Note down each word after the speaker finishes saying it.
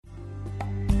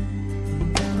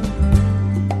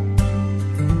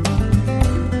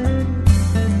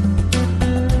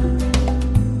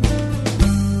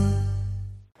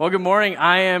Well, good morning.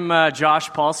 I am Josh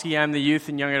Paulsky. I'm the youth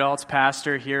and young adults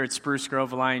pastor here at Spruce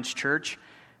Grove Alliance Church.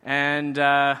 And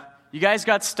you guys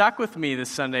got stuck with me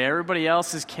this Sunday. Everybody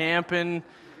else is camping,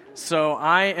 so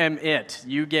I am it.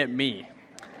 You get me.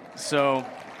 So,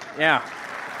 yeah.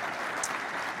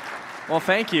 Well,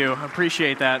 thank you. I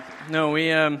appreciate that. No,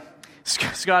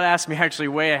 Scott asked me actually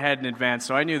way ahead in advance,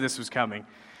 so I knew this was coming.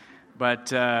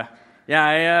 But,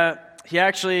 he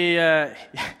actually,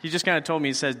 he just kind of told me,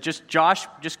 he said, Josh,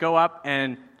 just go up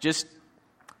and just,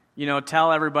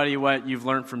 tell everybody what you've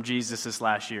learned from Jesus this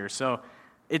last year. So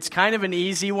it's kind of an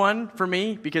easy one for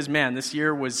me because, man, this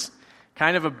year was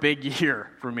kind of a big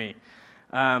year for me.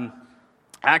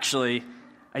 Actually,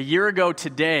 a year ago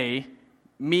today,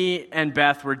 me and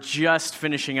Beth were just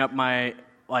finishing up our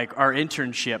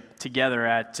internship together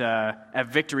at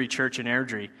Victory Church in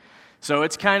Airdrie. So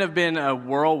it's kind of been a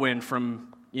whirlwind from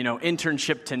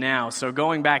internship to now. So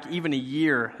going back even a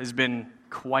year has been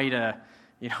quite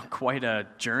a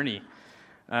journey.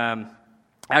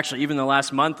 Actually, even the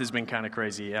last month has been kind of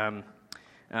crazy. And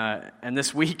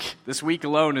this week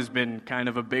alone has been kind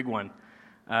of a big one.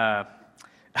 I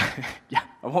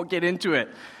won't get into it.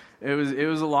 It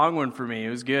was a long one for me. It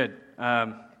was good.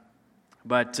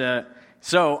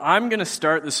 So I'm going to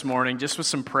start this morning just with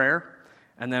some prayer,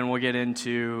 and then we'll get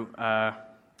into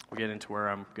where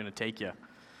I'm going to take you.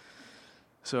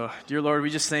 So, dear Lord, we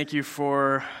just thank you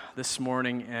for this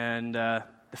morning and the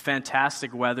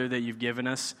fantastic weather that you've given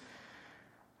us,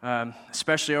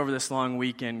 especially over this long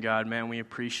weekend, God. Man, we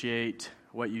appreciate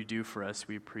what you do for us.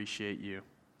 We appreciate you.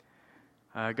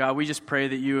 God, we just pray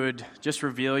that you would just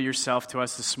reveal yourself to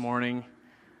us this morning,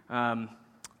 and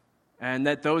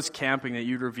that those camping, that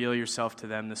you'd reveal yourself to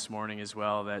them this morning as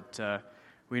well, that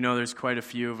we know there's quite a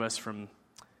few of us from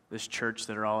this church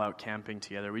that are all out camping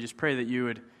together. We just pray that you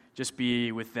would just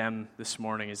be with them this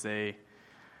morning as they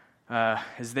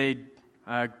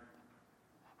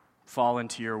fall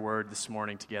into your word this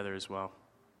morning together as well.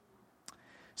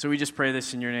 So we just pray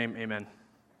this in your name, amen.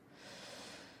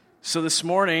 So this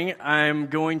morning, I'm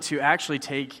going to actually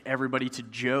take everybody to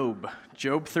Job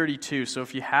 32. So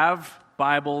if you have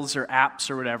Bibles or apps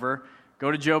or whatever,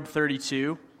 go to Job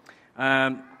 32.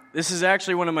 This is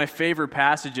actually one of my favorite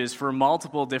passages for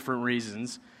multiple different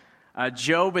reasons.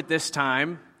 Job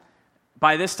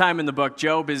by this time in the book,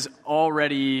 Job has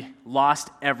already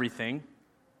lost everything,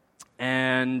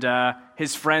 and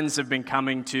his friends have been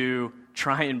coming to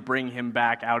try and bring him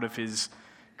back out of his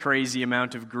crazy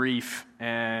amount of grief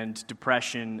and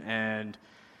depression and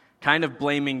kind of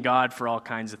blaming God for all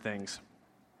kinds of things.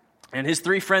 And his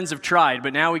three friends have tried,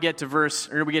 but now we get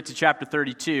to chapter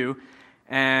 32,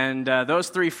 and those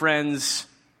three friends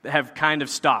have kind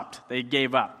of stopped. They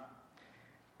gave up.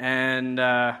 And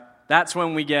that's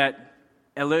when we get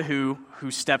Elihu, who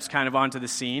steps kind of onto the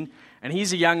scene, and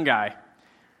he's a young guy.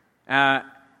 And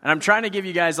I'm trying to give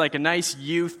you guys like a nice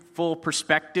youthful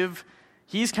perspective.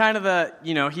 He's kind of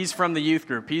he's from the youth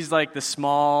group. He's like the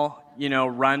small,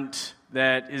 runt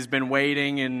that has been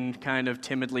waiting and kind of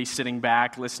timidly sitting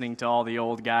back, listening to all the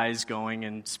old guys going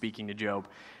and speaking to Job.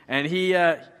 And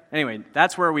anyway,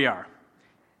 that's where we are.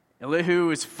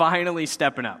 Elihu is finally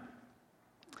stepping up.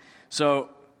 So,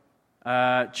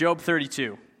 Job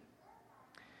 32.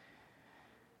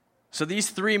 So these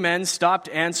three men stopped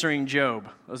answering Job,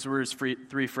 those were his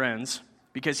three friends,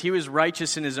 because he was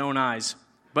righteous in his own eyes.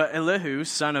 But Elihu,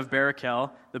 son of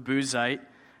Barachel, the Buzite,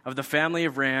 of the family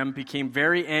of Ram, became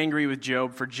very angry with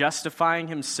Job for justifying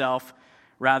himself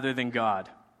rather than God.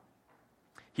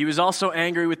 He was also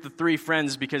angry with the three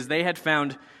friends because they had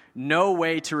found no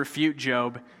way to refute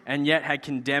Job and yet had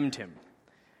condemned him.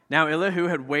 Now Elihu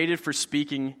had waited before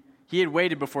speaking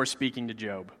to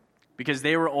Job because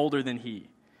they were older than he.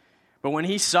 But when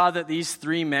he saw that these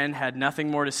three men had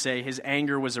nothing more to say, his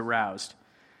anger was aroused.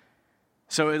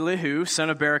 So Elihu,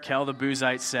 son of Barachel, the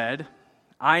Buzite, said,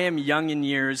 I am young in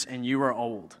years and you are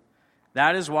old.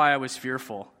 That is why I was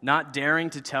fearful, not daring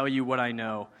to tell you what I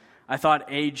know. I thought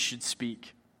age should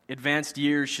speak. Advanced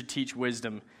years should teach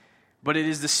wisdom. But it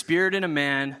is the spirit in a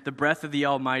man, the breath of the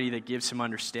Almighty, that gives him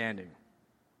understanding.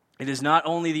 It is not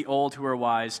only the old who are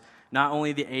wise, not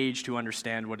only the aged who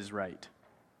understand what is right.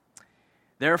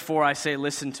 Therefore, I say,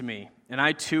 listen to me, and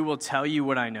I too will tell you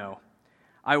what I know.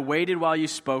 I waited while you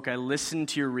spoke. I listened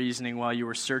to your reasoning while you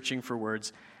were searching for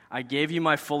words. I gave you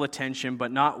my full attention,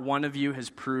 but not one of you has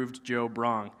proved Job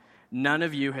wrong. None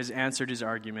of you has answered his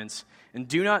arguments. And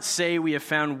do not say we have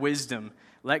found wisdom.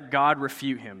 Let God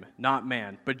refute him, not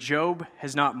man. But Job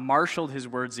has not marshaled his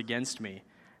words against me,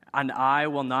 and I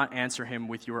will not answer him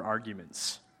with your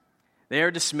arguments. They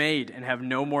are dismayed and have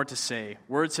no more to say.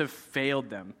 Words have failed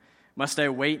them. Must I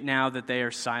wait now that they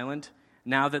are silent?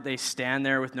 Now that they stand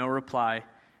there with no reply,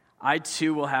 I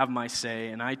too will have my say,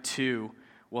 and I too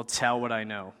will tell what I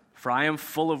know. For I am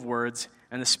full of words,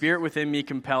 and the Spirit within me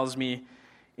compels me.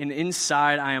 And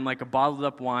inside I am like a bottled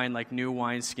up wine, like new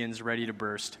wineskins ready to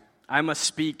burst. I must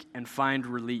speak and find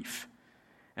relief.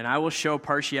 And I will show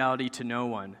partiality to no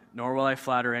one, nor will I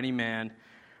flatter any man.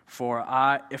 For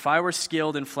if I were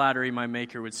skilled in flattery, my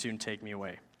Maker would soon take me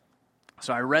away.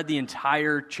 So I read the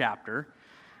entire chapter.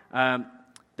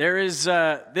 There is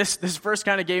this verse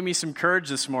kind of gave me some courage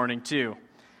this morning too,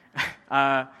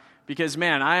 because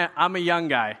man, I'm a young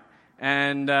guy,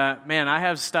 and man, I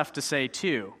have stuff to say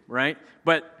too, right?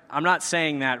 But I'm not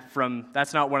saying that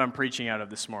that's not what I'm preaching out of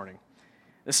this morning.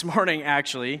 This morning,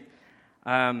 actually,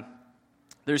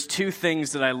 there's two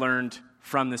things that I learned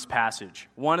from this passage.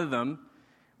 One of them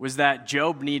was that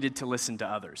Job needed to listen to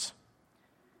others.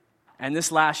 And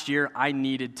this last year, I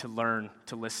needed to learn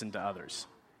to listen to others.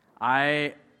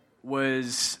 I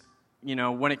was,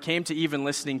 when it came to even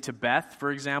listening to Beth,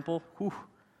 for example,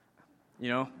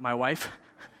 my wife,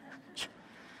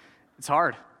 it's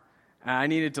hard. I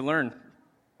needed to learn.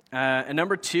 And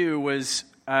number two was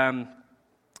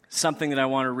something that I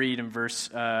want to read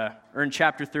in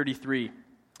chapter 33.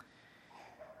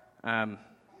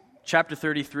 Chapter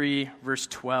 33, verse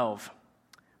 12.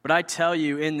 But I tell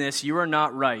you in this, you are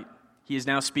not right. He is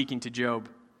now speaking to Job.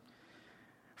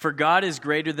 For God is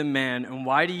greater than man, and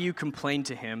why do you complain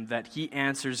to him that he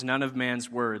answers none of man's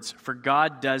words? For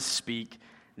God does speak,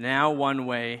 now one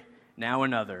way, now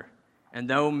another. And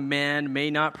though man may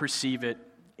not perceive it,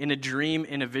 in a dream,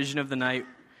 in a vision of the night,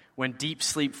 when deep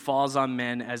sleep falls on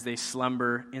men as they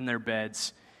slumber in their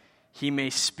beds, he may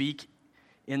speak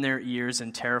in their ears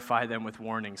and terrify them with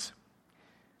warnings.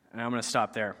 And I'm going to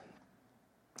stop there.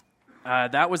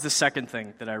 That was the second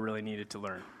thing that I really needed to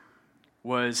learn,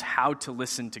 was how to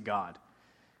listen to God,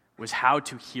 was how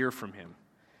to hear from him.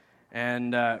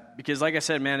 And because like I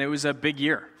said, man, it was a big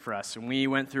year for us, and we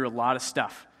went through a lot of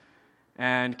stuff.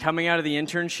 And coming out of the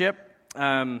internship,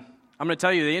 I'm going to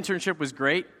tell you, the internship was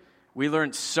great. We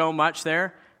learned so much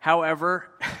there. However,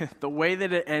 the way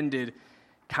that it ended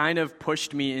kind of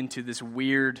pushed me into this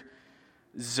weird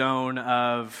zone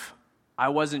of I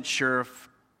wasn't sure if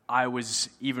I was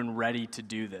even ready to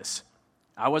do this.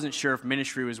 I wasn't sure if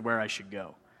ministry was where I should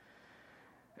go.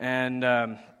 And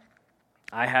I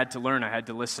had to learn. I had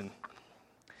to listen.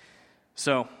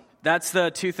 So that's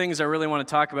the two things I really want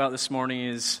to talk about this morning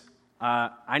is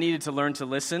I needed to learn to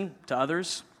listen to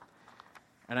others,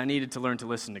 and I needed to learn to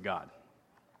listen to God.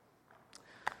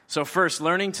 So first,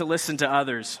 learning to listen to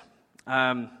others.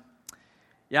 I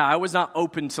was not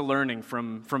open to learning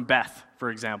from Beth,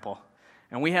 for example.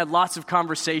 And we had lots of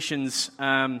conversations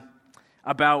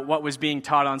about what was being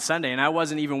taught on Sunday, and I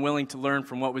wasn't even willing to learn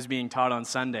from what was being taught on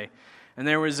Sunday. And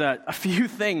there was a few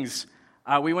things.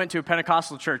 We went to a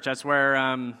Pentecostal church. That's where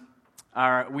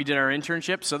we did our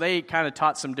internship, so they kind of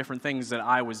taught some different things that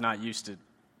I was not used to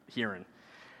hearing.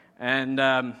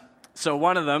 And so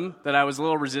one of them that I was a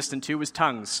little resistant to was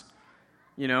tongues.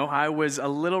 I was a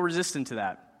little resistant to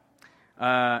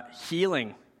that.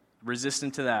 Healing,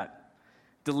 resistant to that.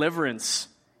 Deliverance,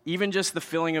 even just the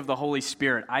filling of the Holy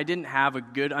Spirit. I didn't have a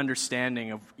good understanding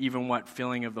of even what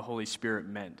filling of the Holy Spirit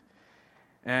meant.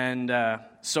 And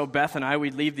so Beth and I,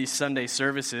 we'd leave these Sunday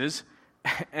services,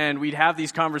 and we'd have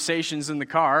these conversations in the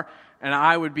car, and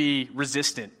I would be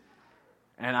resistant.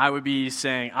 And I would be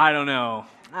saying, I don't know,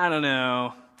 I don't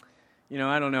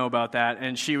know about that.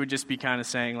 And she would just be kind of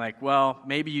saying like, well,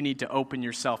 maybe you need to open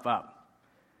yourself up.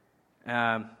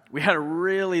 We had a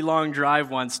really long drive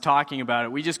once talking about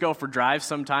it. We just go for drives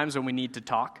sometimes when we need to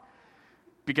talk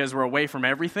because we're away from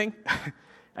everything.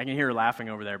 I can hear her laughing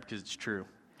over there because it's true.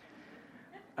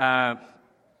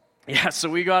 So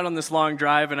we got on this long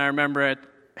drive, and I remember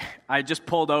I just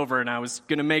pulled over, and I was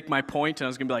going to make my point, and I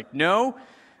was going to be like, no,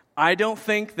 I don't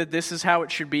think that this is how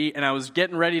it should be, and I was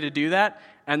getting ready to do that,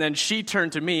 and then she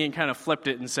turned to me and kind of flipped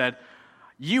it and said,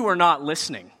 you are not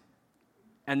listening,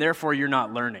 and therefore you're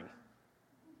not learning.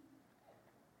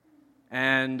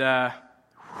 And, man,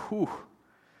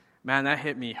 that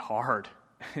hit me hard.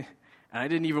 And I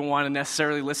didn't even want to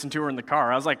necessarily listen to her in the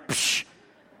car. I was like, psh.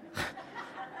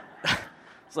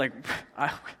 It's like,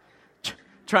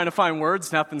 trying to find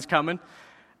words, nothing's coming.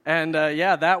 And,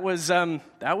 that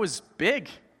was big.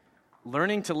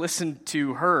 Learning to listen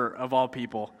to her, of all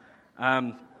people.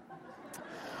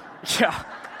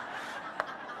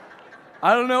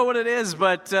 I don't know what it is,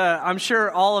 but I'm sure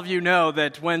all of you know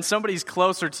that when somebody's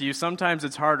closer to you, sometimes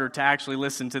it's harder to actually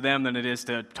listen to them than it is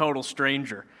to a total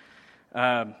stranger.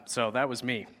 So that was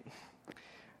me.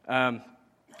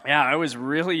 I was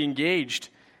really engaged.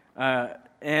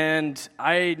 And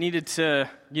I needed to,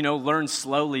 learn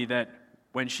slowly that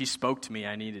when she spoke to me,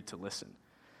 I needed to listen.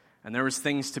 And there was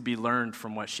things to be learned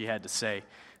from what she had to say.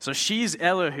 So she's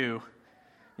Elihu.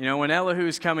 When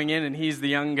Elihu's coming in and he's the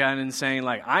young gun and saying,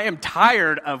 like, I'm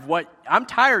tired,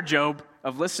 Job,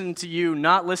 of listening to you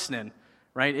not listening,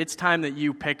 right? It's time that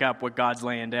you pick up what God's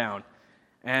laying down.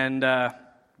 And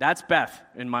that's Beth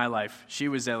in my life. She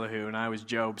was Elihu, and I was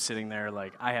Job sitting there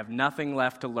like, I have nothing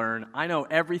left to learn. I know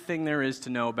everything there is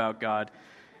to know about God.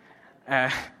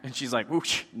 And she's like,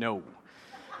 whoosh, no.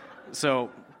 So,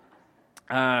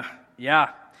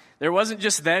 there wasn't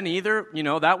just then either.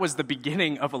 That was the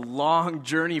beginning of a long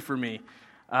journey for me.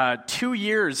 2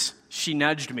 years she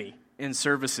nudged me in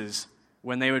services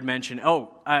when they would mention,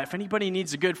 if anybody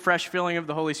needs a good fresh filling of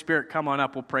the Holy Spirit, come on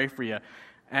up, we'll pray for you.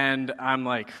 And I'm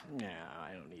like, yeah,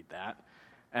 I don't need that.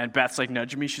 And Beth's like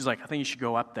nudging me. She's like, I think you should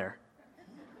go up there.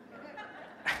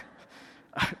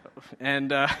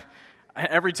 And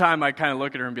every time I kind of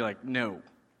look at her and be like, no,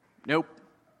 nope.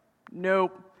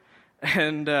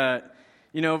 And,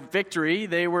 Victory,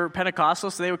 they were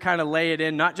Pentecostal, so they would kind of lay it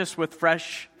in, not just with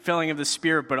fresh filling of the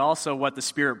Spirit, but also what the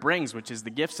Spirit brings, which is the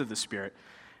gifts of the Spirit.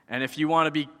 And if you want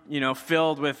to be,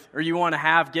 filled with, or you want to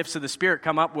have gifts of the Spirit,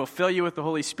 come up, we'll fill you with the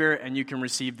Holy Spirit, and you can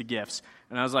receive the gifts.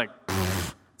 And I was like,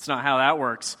 that's not how that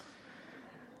works.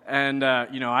 And,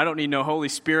 I don't need no Holy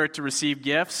Spirit to receive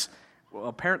gifts. Well,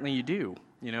 apparently you do,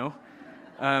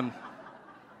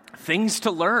 Things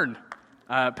to learn.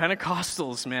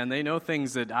 Pentecostals, man, they know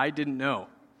things that I didn't know.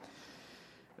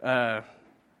 There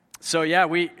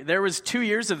was 2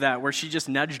 years of that where she just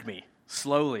nudged me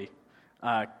slowly,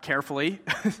 carefully,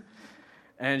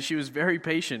 and she was very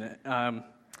patient. The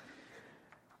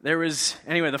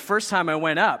first time I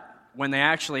went up, when they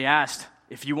actually asked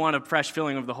if you want a fresh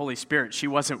filling of the Holy Spirit, she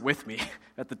wasn't with me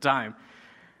at the time.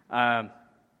 I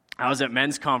was at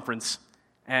men's conference,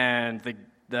 and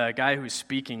the guy who was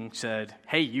speaking said,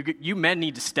 hey, you men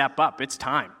need to step up. It's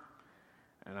time.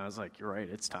 And I was like, you're right,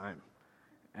 it's time.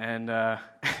 And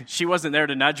she wasn't there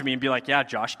to nudge me and be like, yeah,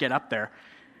 Josh, get up there.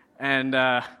 And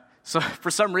so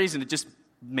for some reason, it just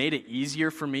made it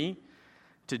easier for me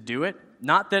to do it.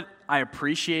 Not that I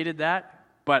appreciated that,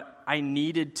 but I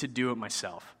needed to do it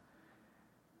myself.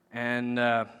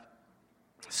 And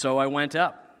so I went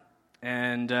up.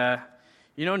 And,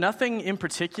 nothing in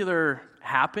particular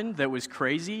happened that was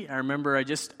crazy. I remember I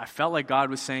felt like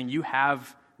God was saying, you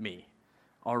have me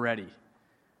already,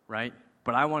 right?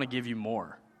 But I want to give you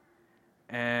more.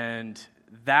 And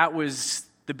that was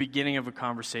the beginning of a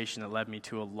conversation that led me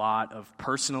to a lot of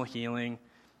personal healing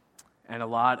and a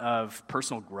lot of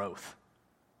personal growth.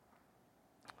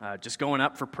 Just going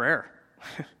up for prayer.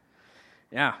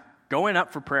 Yeah, going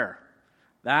up for prayer.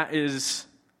 That is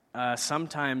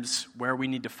sometimes where we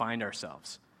need to find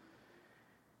ourselves.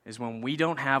 Is when we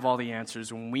don't have all the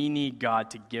answers, when we need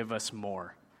God to give us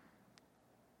more.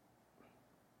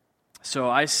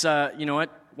 So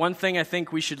one thing I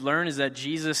think we should learn is that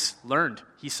Jesus learned.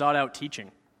 He sought out teaching.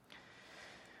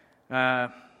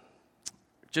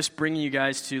 Just bringing you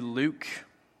guys to Luke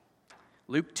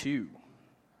 2.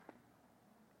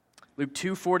 Luke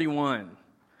 2:41.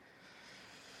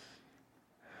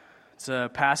 It's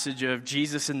a passage of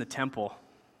Jesus in the temple.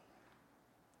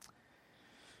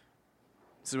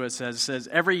 This is what it says. It says,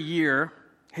 every year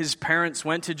his parents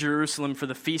went to Jerusalem for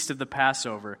the feast of the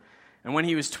Passover. And when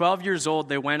he was 12 years old,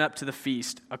 they went up to the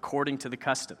feast according to the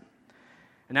custom.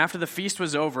 And after the feast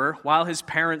was over, while his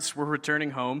parents were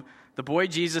returning home, the boy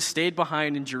Jesus stayed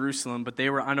behind in Jerusalem, but they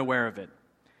were unaware of it.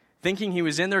 Thinking he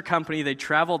was in their company, they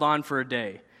traveled on for a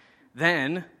day.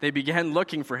 Then they began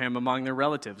looking for him among their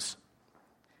relatives.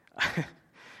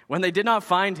 When they did not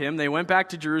find him, they went back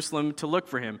to Jerusalem to look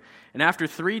for him. And after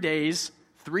 3 days,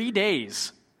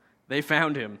 they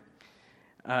found him.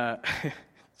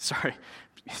 Sorry,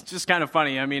 it's just kind of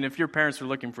funny. I mean, if your parents were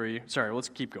looking for you, sorry, let's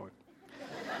keep going.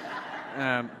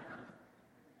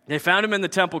 They found him in the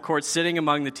temple court, sitting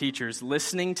among the teachers,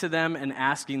 listening to them and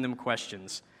asking them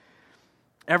questions.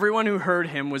 Everyone who heard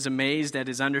him was amazed at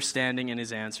his understanding and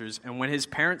his answers, and when his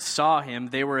parents saw him,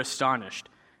 they were astonished.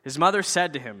 His mother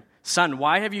said to him, "Son,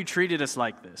 why have you treated us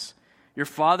like this? Your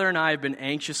father and I have been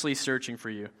anxiously searching for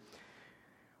you."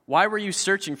 "Why were you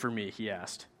searching for me?" he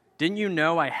asked. "Didn't you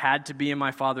know I had to be in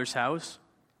my father's house?"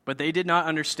 But they did not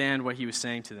understand what he was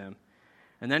saying to them.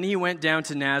 And then he went down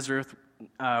to Nazareth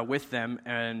with them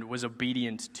and was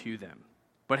obedient to them.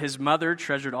 But his mother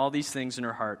treasured all these things in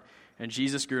her heart, and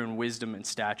Jesus grew in wisdom and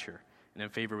stature and in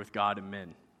favor with God and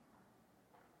men.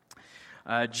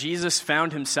 Jesus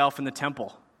found himself in the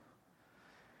temple,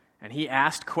 and he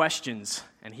asked questions,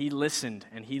 and he listened,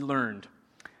 and he learned.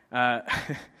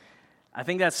 I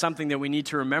think that's something that we need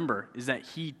to remember, is that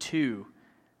he too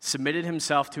submitted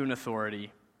himself to an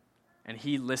authority, and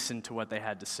he listened to what they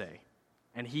had to say.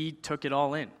 And he took it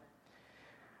all in.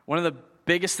 One of the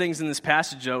biggest things in this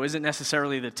passage, though, isn't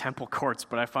necessarily the temple courts,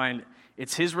 but I find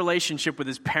it's his relationship with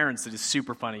his parents that is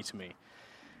super funny to me.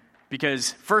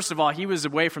 Because, first of all, he was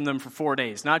away from them for 4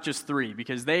 days, not just 3,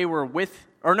 because they were it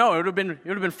would have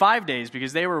been 5 days,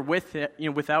 because they were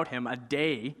without him a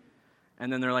day,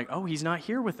 and then they're like, oh, he's not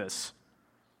here with us.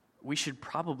 We should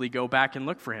probably go back and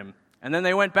look for him. And then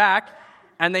they went back,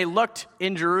 and they looked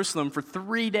in Jerusalem for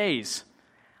 3 days.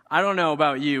 I don't know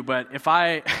about you, but if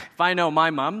I know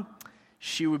my mom,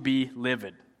 she would be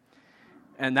livid.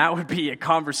 And that would be a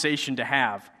conversation to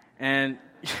have. And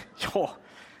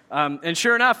and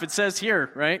sure enough, it says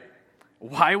here, right?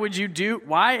 Why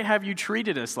have you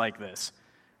treated us like this?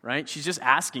 Right? She's just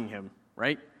asking him,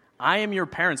 right? I am your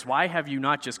parents. Why have you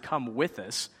not just come with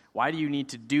us? Why do you need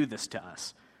to do this to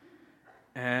us?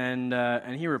 And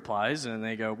he replies, and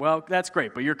they go, well, that's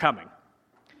great, but you're coming.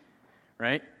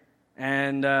 Right?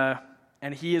 And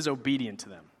he is obedient to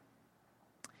them.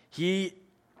 He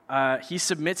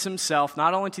submits himself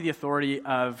not only to the authority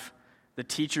of the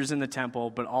teachers in the temple,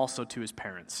 but also to his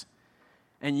parents.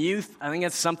 And youth, I think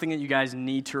that's something that you guys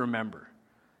need to remember,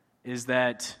 is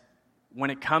that when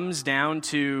it comes down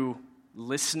to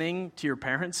listening to your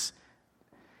parents,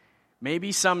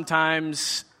 maybe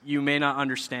sometimes you may not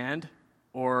understand,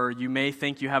 or you may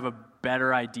think you have a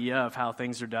better idea of how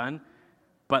things are done,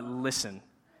 but listen.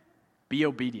 Be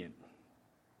obedient.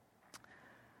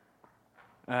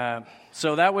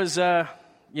 So that was, I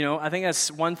think that's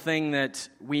one thing that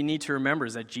we need to remember,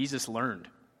 is that Jesus learned.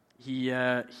 He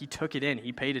took it in.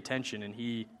 He paid attention, and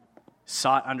he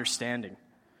sought understanding.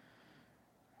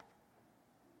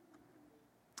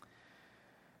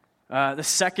 The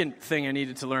second thing I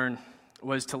needed to learn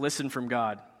was to listen from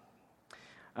God.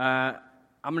 I'm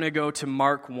going to go to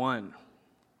Mark 1.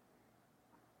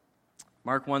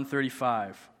 Mark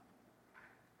 1:35.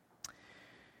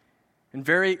 And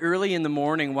very early in the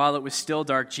morning, while it was still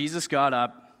dark, Jesus got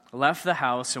up, left the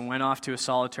house, and went off to a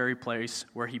solitary place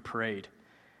where he prayed.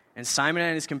 And Simon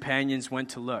and his companions went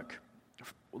to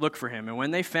look for him. And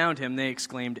when they found him, they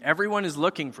exclaimed, "Everyone is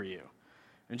looking for you."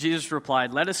 And Jesus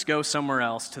replied, "Let us go somewhere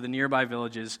else, to the nearby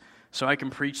villages, so I can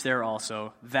preach there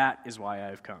also. That is why I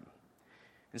have come."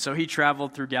 And so he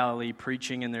traveled through Galilee,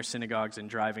 preaching in their synagogues and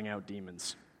driving out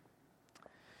demons.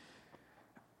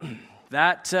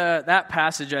 That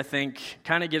passage, I think,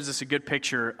 kind of gives us a good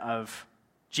picture of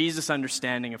Jesus'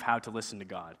 understanding of how to listen to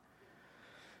God.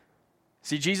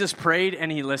 See, Jesus prayed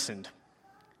and he listened.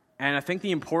 And I think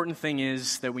the important thing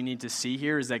is that we need to see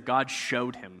here is that God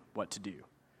showed him what to do.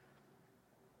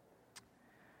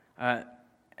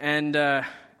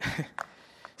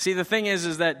 See, the thing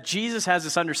is that Jesus has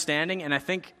this understanding, and I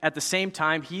think at the same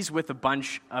time, he's with a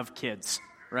bunch of kids,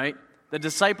 right? The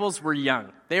disciples were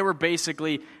young. They were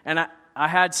basically, and I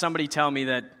had somebody tell me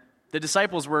that the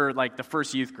disciples were like the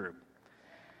first youth group.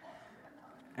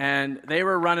 And they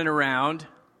were running around,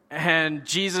 and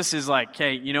Jesus is like,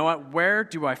 "Okay, you know what? Where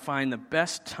do I find the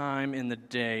best time in the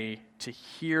day to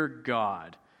hear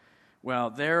God?"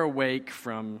 Well, they're awake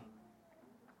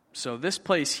so this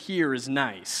place here is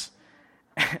nice.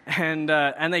 And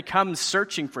they come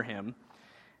searching for him,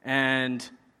 and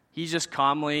he just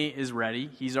calmly is ready.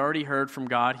 He's already heard from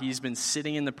God. He's been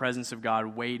sitting in the presence of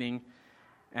God, waiting.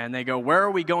 And they go, "Where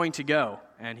are we going to go?"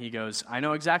 And he goes, "I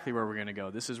know exactly where we're going to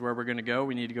go. This is where we're going to go.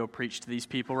 We need to go preach to these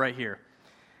people right here."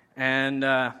 And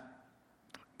the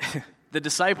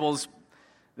disciples,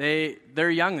 they're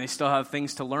young. They still have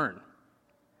things to learn.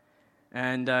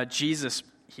 And Jesus,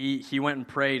 he went and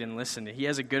prayed and listened. He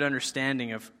has a good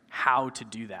understanding of how to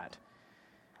do that.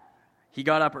 He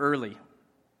got up early.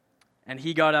 And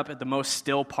he got up at the most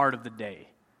still part of the day.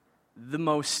 The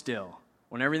most still.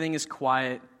 When everything is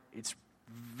quiet, it's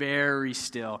very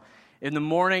still. In the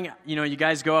morning, you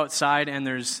guys go outside and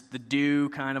there's the dew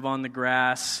kind of on the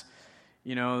grass.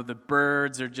 The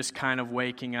birds are just kind of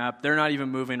waking up. They're not even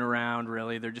moving around,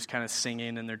 really. They're just kind of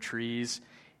singing in their trees.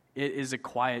 It is a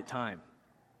quiet time.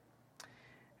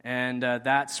 And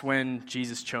that's when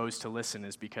Jesus chose to listen,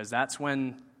 is because that's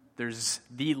when there's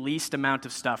the least amount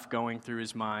of stuff going through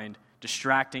his mind,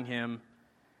 distracting him.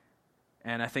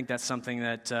 And I think that's something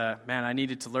that, I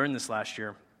needed to learn this last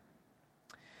year.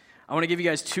 I want to give you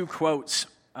guys 2 quotes.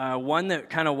 One that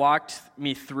kind of walked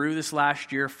me through this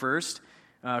last year first,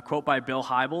 a quote by Bill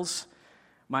Hybels.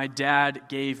 My dad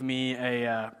gave me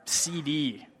a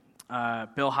CD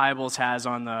Bill Hybels has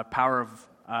on the power of,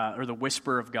 or the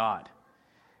whisper of God,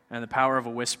 and the power of a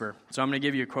whisper. So I'm going to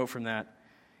give you a quote from that.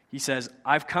 He says,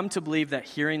 "I've come to believe that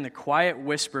hearing the quiet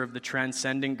whisper of the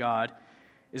transcendent God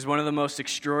is one of the most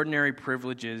extraordinary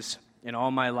privileges in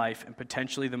all my life and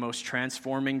potentially the most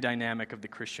transforming dynamic of the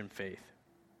Christian faith."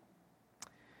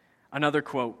 Another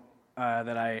quote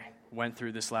that I went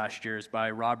through this last year is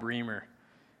by Rob Reamer.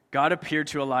 "God appeared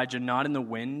to Elijah not in the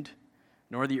wind,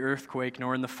 nor the earthquake,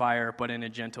 nor in the fire, but in a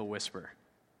gentle whisper.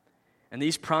 And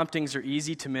these promptings are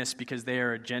easy to miss because they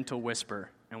are a gentle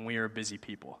whisper, and we are busy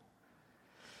people."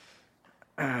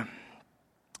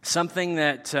 Something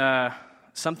that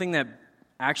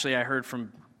actually I heard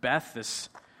from Beth this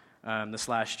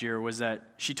last year was that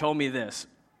she told me this.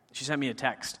 She sent me a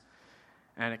text,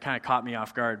 and it kind of caught me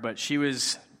off guard. But she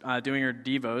was doing her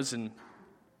devos, and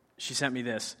she sent me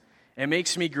this. "It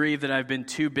makes me grieve that I've been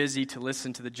too busy to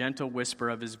listen to the gentle whisper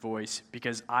of his voice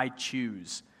because I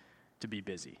choose to be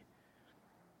busy."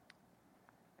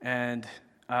 And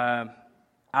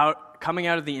coming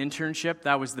out of the internship,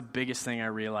 that was the biggest thing I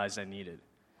realized I needed.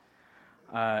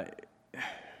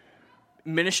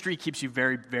 Ministry keeps you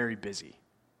very, very busy.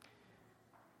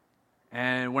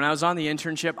 And when I was on the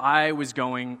internship, I was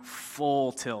going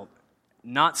full tilt,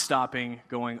 not stopping,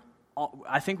 going.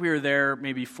 I think we were there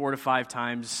maybe 4 to 5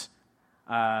 times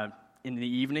in the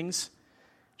evenings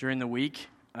during the week.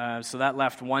 So that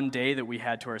left one day that we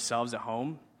had to ourselves at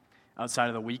home outside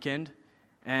of the weekend.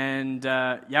 And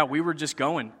we were just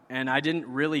going, and I didn't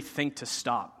really think to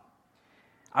stop.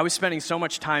 I was spending so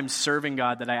much time serving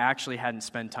God that I actually hadn't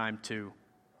spent time to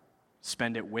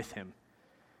spend it with Him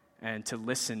and to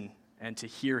listen and to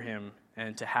hear Him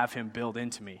and to have Him build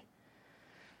into me.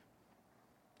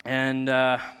 And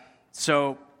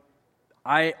so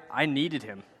I needed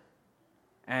Him,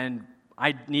 and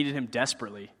I needed Him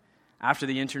desperately. After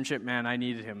the internship, man, I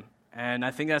needed Him. And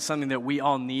I think that's something that we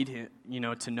all need,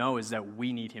 to know, is that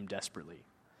we need Him desperately.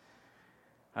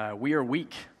 We are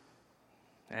weak,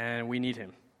 and we need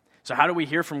Him. So how do we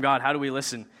hear from God? How do we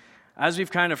listen? As we've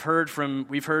kind of heard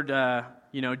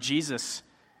Jesus.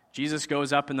 Jesus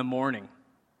goes up in the morning.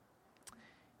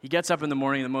 He gets up in the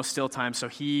morning, the most still time, so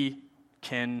He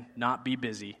can not be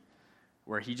busy,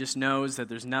 where He just knows that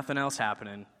there's nothing else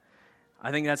happening.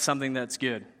 I think that's something that's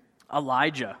good.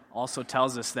 Elijah also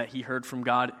tells us that he heard from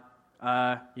God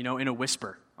in a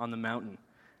whisper on the mountain.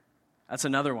 That's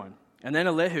another one. And then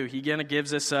Elihu, he kind of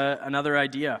gives us another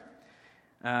idea.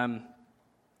 And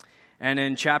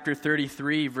in chapter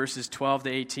 33, verses 12 to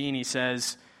 18, he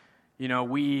says,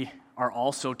 we are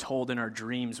also told in our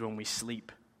dreams when we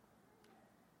sleep.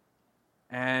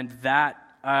 And that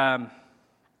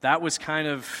was kind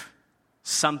of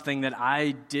something that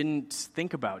I didn't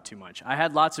think about too much. I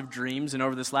had lots of dreams, and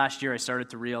over this last year, I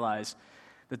started to realize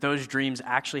that those dreams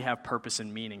actually have purpose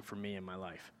and meaning for me in my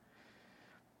life.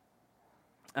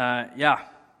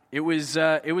 It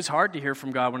was hard to hear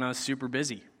from God when I was super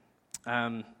busy.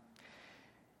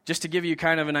 Just to give you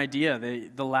kind of an idea,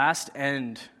 the last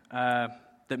end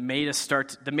that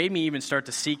made me even start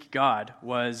to seek God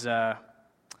was I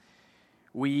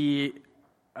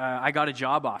got a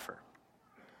job offer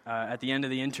at the end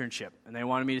of the internship, and they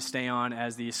wanted me to stay on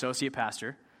as the associate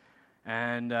pastor.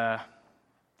 And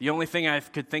the only thing I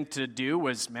could think to do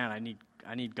was, man,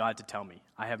 I need God to tell me.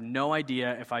 I have no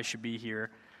idea if I should be here.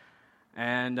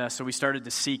 And so we started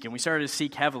to seek, and we started to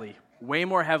seek heavily, way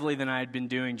more heavily than I had been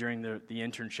doing during the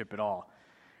internship at all.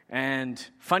 And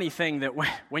funny thing that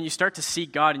when you start to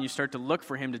seek God and you start to look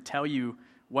for Him to tell you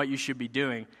what you should be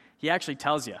doing, He actually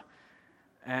tells you.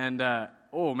 And it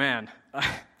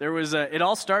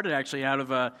all started actually out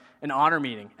of an honor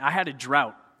meeting. I had a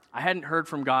drought. I hadn't heard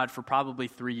from God for probably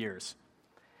 3 years.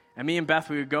 And me and Beth,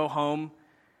 we would go home,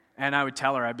 and I would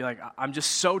tell her, I'd be like, I'm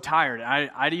just so tired.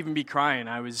 I'd even be crying.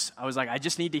 I was like, I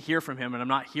just need to hear from Him, and I'm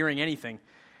not hearing anything.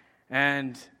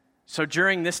 And so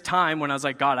during this time when I was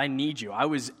like, God, I need you, I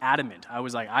was adamant. I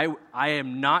was like, I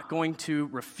am not going to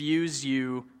refuse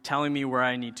you telling me where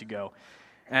I need to go.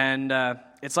 And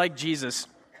it's like Jesus.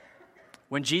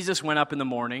 When Jesus went up in the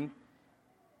morning,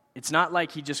 it's not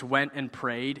like He just went and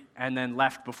prayed and then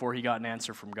left before He got an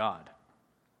answer from God.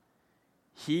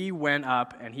 He went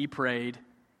up and He prayed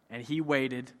and He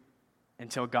waited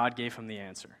until God gave Him the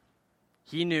answer.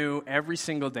 He knew every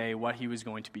single day what He was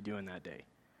going to be doing that day.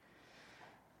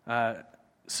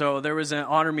 So there was an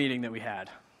honor meeting that we had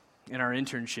in our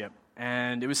internship,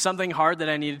 and it was something hard that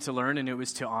I needed to learn, and it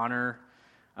was to honor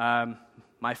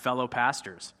my fellow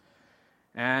pastors.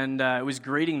 And it was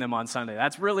greeting them on Sunday.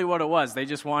 That's really what it was. They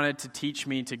just wanted to teach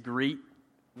me to greet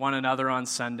one another on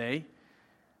Sunday,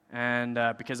 and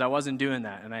because I wasn't doing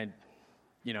that, and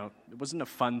it wasn't a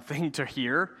fun thing to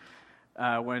hear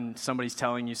when somebody's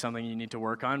telling you something you need to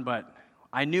work on, but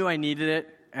I knew I needed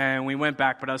it, and we went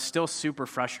back, but I was still super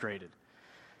frustrated.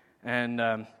 And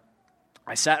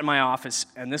I sat in my office,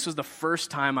 and this was the first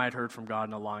time I'd heard from God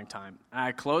in a long time.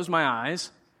 I closed my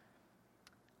eyes,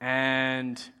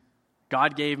 and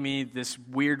God gave me this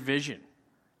weird vision.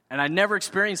 And I'd never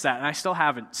experienced that, and I still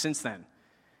haven't since then.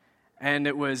 And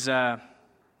it was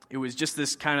just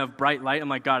this kind of bright light. I'm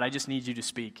like, God, I just need you to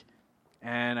speak.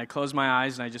 And I closed my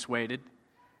eyes, and I just waited.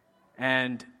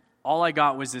 And all I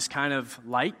got was this kind of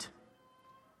light,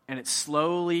 and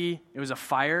it was a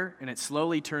fire, and it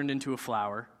slowly turned into a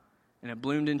flower, and it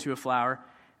bloomed into a flower.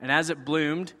 And as it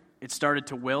bloomed, it started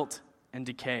to wilt and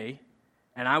decay,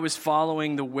 and I was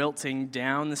following the wilting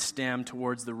down the stem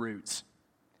towards the roots.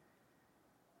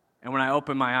 And when I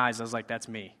opened my eyes, I was like, that's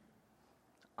me.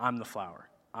 I'm the flower.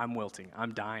 I'm wilting.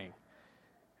 I'm dying.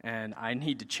 And I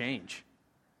need to change.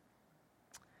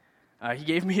 He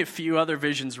gave me a few other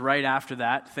visions right after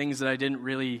that, things that I didn't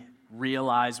really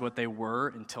realize what they were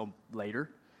until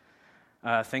later.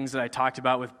 Things that I talked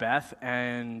about with Beth,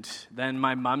 and then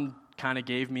my mom kind of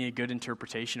gave me a good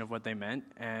interpretation of what they meant,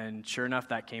 and sure enough,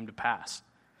 that came to pass.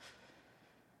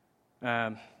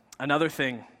 Another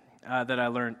thing that I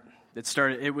learned,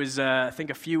 it was, I think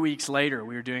a few weeks later,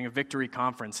 we were doing a Victory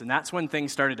Conference, and that's when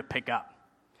things started to pick up.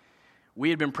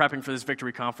 We had been prepping for this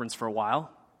Victory Conference for a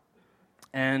while,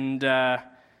 and,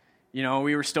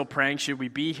 we were still praying, should we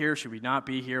be here, should we not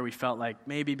be here? We felt like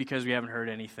maybe because we haven't heard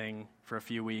anything for a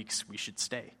few weeks, we should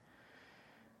stay.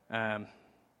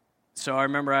 So I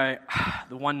remember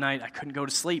the one night I couldn't go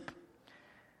to sleep.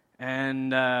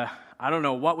 And I don't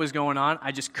know what was going on.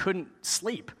 I just couldn't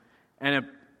sleep. And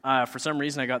for some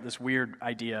reason I got this weird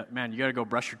idea, man, you got to go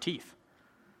brush your teeth.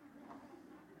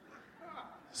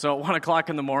 So at 1 o'clock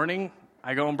in the morning,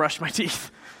 I go and brush my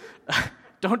teeth.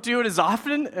 Don't do it as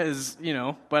often as,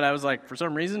 but I was like, for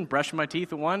some reason, brushing my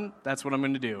teeth at 1, that's what I'm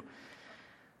going to do.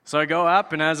 So I go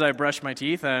up, and as I brush my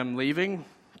teeth, I'm leaving,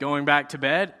 going back to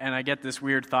bed, and I get this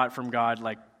weird thought from God,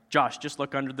 like, Josh, just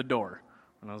look under the door.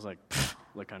 And I was like,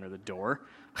 look under the door?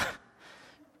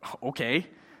 Okay.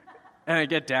 And I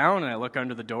get down, and I look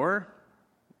under the door,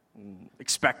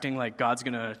 expecting, like, God's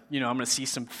going to, I'm going to see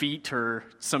some feet or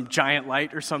some giant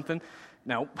light or something.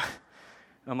 Nope.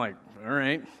 I'm like, all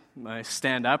right. I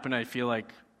stand up, and I feel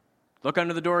like, look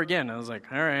under the door again. I was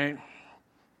like, all right.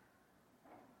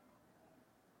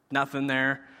 Nothing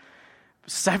there.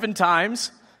 7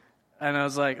 times. And I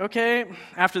was like, okay.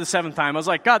 After the 7th time, I was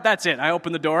like, God, that's it. I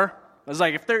opened the door. I was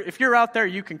like, if you're out there,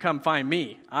 you can come find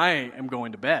me. I am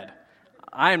going to bed.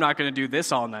 I am not going to do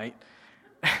this all night.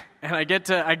 And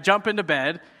I jump into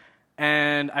bed,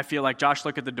 and I feel like, Josh,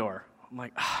 look at the door. I'm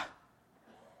like,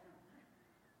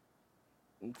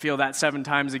 Feel that 7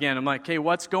 times again. I'm like, hey,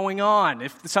 what's going on?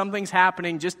 If something's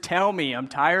happening, just tell me. I'm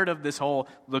tired of this whole,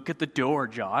 look at the door,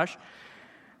 Josh.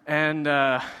 And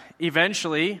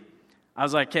eventually, I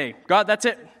was like, hey, God, that's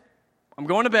it. I'm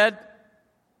going to bed.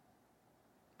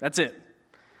 That's it.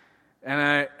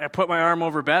 And I put my arm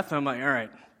over Beth, and I'm like, all right.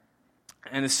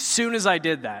 And as soon as I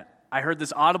did that, I heard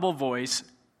this audible voice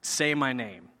say my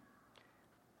name.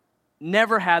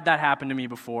 Never had that happen to me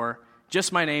before.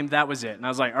 Just my name, that was it. And I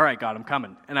was like, all right, God, I'm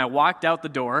coming. And I walked out the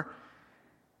door,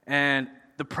 and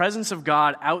the presence of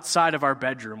God outside of our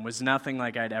bedroom was nothing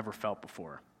like I'd ever felt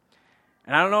before.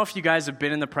 And I don't know if you guys have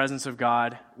been in the presence of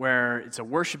God where it's a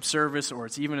worship service or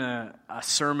it's even a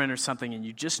sermon or something, and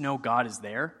you just know God is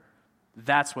there.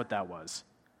 That's what that was.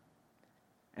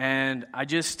 And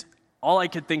all I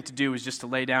could think to do was just to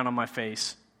lay down on my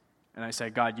face, and I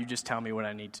said, God, you just tell me what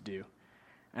I need to do.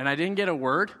 And I didn't get a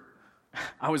word.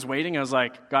 I was waiting. I was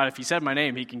like, God, if he said my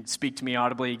name, he can speak to me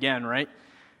audibly again, right?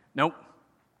 Nope.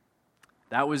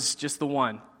 That was just the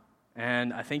one.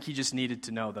 And I think he just needed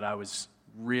to know that I was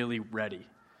really ready.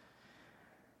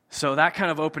 So that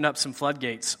kind of opened up some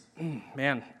floodgates.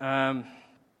 Man.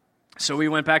 So we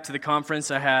went back to the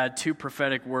conference. I had 2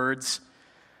 prophetic words.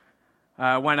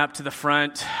 Went up to the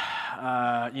front.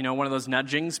 One of those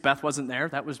nudgings. Beth wasn't there.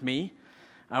 That was me.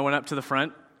 I went up to the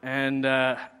front, and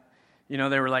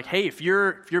they were like, hey, if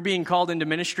you're being called into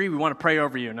ministry, we want to pray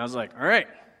over you. And I was like, all right.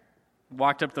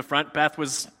 Walked up to the front. Beth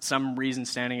was some reason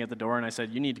standing at the door, and I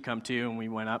said, you need to come too, and we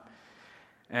went up.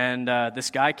 And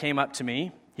this guy came up to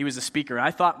me. He was a speaker.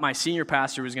 I thought my senior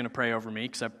pastor was going to pray over me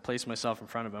because I placed myself in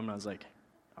front of him, and I was like,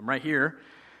 I'm right here.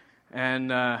 And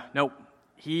nope.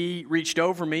 He reached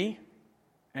over me,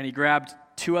 and he grabbed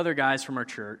 2 other guys from our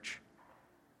church,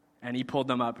 and he pulled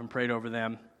them up and prayed over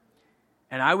them.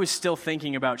 And I was still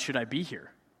thinking about, should I be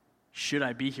here? Should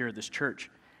I be here at this church?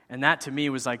 And that to me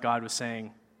was like God was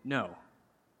saying, no.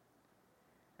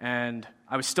 And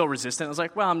I was still resistant. I was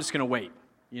like, well, I'm just going to wait.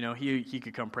 He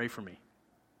could come pray for me.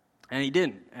 And he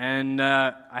didn't. And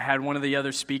I had one of the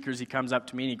other speakers, he comes up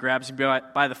to me and he grabs me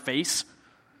by the face.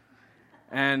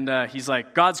 And he's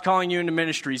like, God's calling you into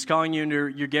ministry. He's calling you into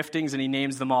your giftings, and he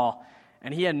names them all.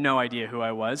 And he had no idea who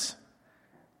I was.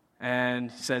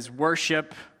 And he says,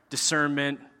 worship,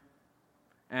 discernment,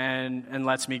 and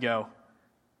lets me go.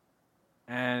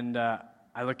 And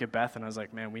I look at Beth and I was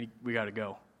like, man, we got to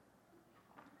go.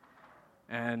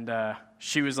 And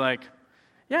she was like,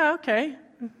 yeah, okay.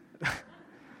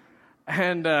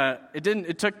 And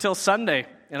it took till Sunday,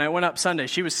 and I went up Sunday.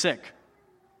 She was sick.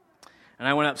 And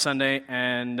I went up Sunday,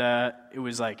 and it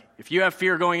was like, if you have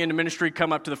fear going into ministry,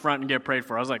 come up to the front and get prayed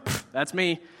for. I was like, that's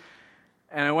me.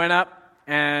 And I went up,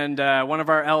 and one of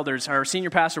our elders, our senior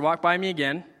pastor, walked by me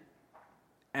again.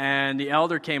 And the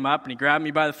elder came up, and he grabbed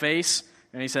me by the face,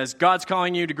 and he says, God's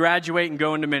calling you to graduate and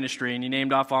go into ministry. And he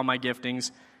named off all my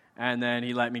giftings, and then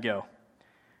he let me go.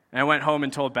 And I went home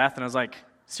and told Beth, and I was like,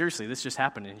 seriously, this just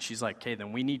happened. And she's like, okay,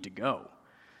 then we need to go.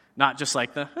 Not just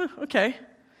like okay.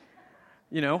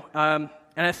 And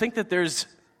I think that there's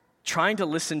trying to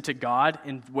listen to God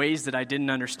in ways that I didn't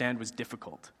understand was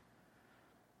difficult.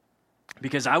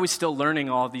 Because I was still learning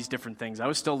all of these different things. I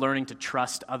was still learning to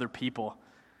trust other people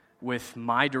with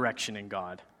my direction in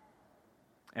God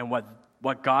and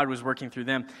what God was working through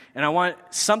them. And I want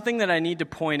something that I need to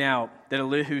point out that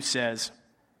Elihu says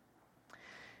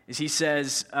is he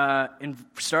says,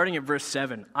 starting at verse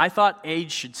 7, I thought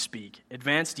age should speak,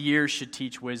 advanced years should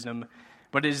teach wisdom,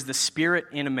 but it is the Spirit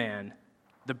in a man,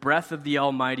 the breath of the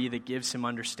Almighty that gives him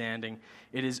understanding.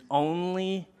 It is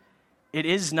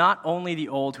not only the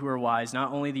old who are wise,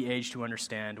 not only the aged who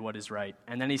understand what is right.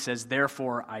 And then he says,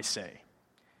 therefore I say.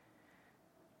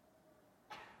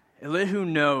 Elihu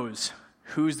knows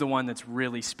who's the one that's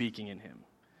really speaking in him,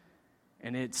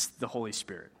 and it's the Holy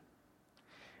Spirit.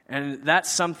 And that's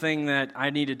something that I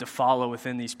needed to follow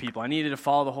within these people. I needed to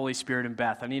follow the Holy Spirit in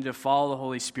Beth. I needed to follow the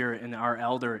Holy Spirit in our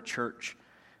elder at church.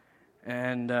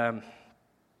 And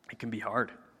it can be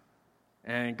hard.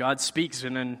 And God speaks,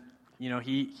 and then,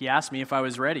 he asked me if I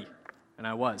was ready, and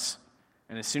I was.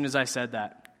 And as soon as I said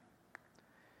that,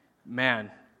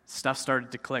 man, stuff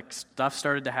started to click. Stuff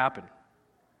started to happen.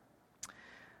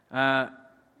 But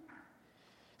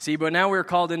now we're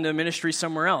called into ministry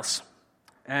somewhere else.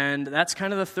 And that's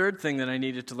kind of the third thing that I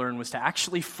needed to learn, was to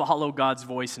actually follow God's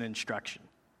voice and instruction.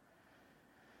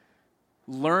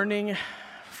 Learning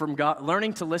from God,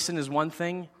 learning to listen is one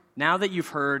thing. Now that you've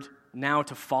heard, now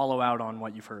to follow out on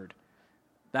what you've heard.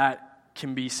 That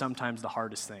can be sometimes the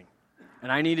hardest thing.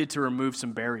 And I needed to remove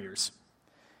some barriers.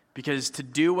 Because to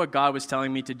do what God was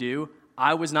telling me to do,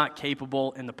 I was not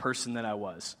capable in the person that I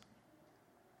was.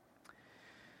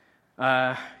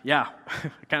 I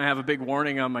kind of have a big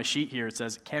warning on my sheet here. It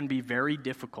says, it can be very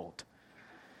difficult.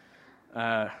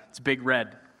 It's big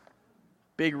red.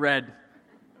 Big red.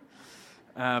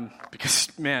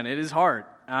 Because, man, it is hard.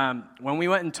 When we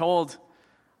went and told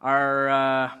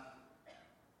our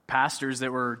pastors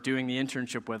that were doing the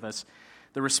internship with us,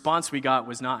 the response we got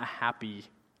was not a happy,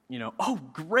 oh,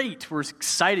 great, we're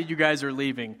excited you guys are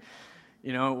leaving.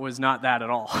 It was not that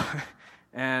at all.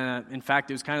 And in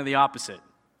fact, it was kind of the opposite.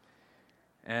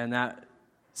 And that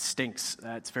stinks.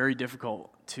 That's very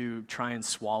difficult to try and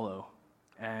swallow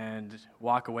and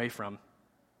walk away from.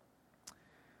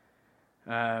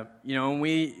 And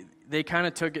they kind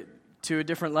of took it to a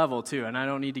different level too, and I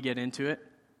don't need to get into it.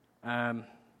 But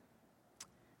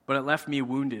it left me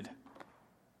wounded.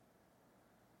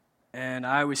 And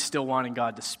I was still wanting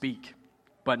God to speak.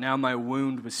 But now my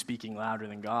wound was speaking louder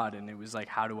than God, and it was like,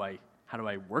 how do I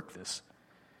work this?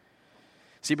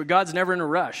 But God's never in a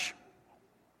rush.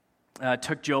 It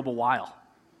took Job a while.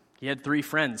 He had 3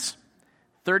 friends.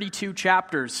 32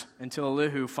 chapters until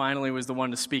Elihu finally was the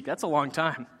one to speak. That's a long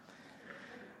time.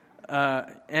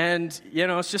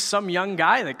 It's just some young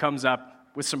guy that comes up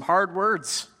with some hard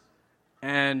words.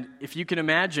 And if you can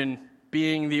imagine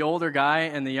being the older guy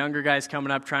and the younger guys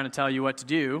coming up trying to tell you what to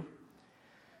do,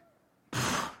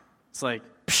 it's like,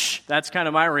 that's kind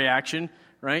of my reaction,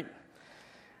 right?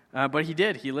 But he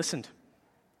did. He listened.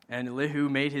 And Elihu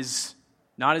made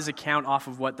not his account off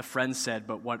of what the friends said,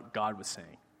 but what God was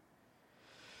saying.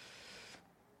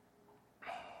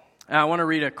 I want to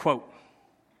read a quote.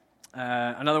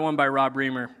 Another one by Rob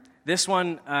Reamer. This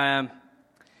one kind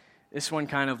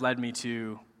of led me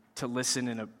to listen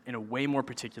in a way more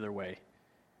particular way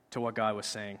to what God was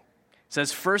saying. It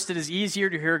says, first, it is easier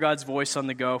to hear God's voice on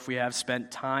the go if we have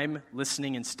spent time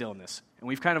listening in stillness. And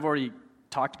we've kind of already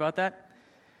talked about that.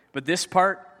 But this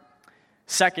part,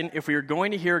 second, if we are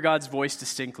going to hear God's voice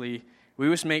distinctly, we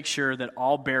must make sure that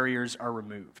all barriers are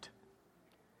removed.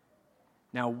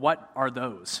 Now, what are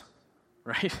those?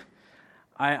 Right?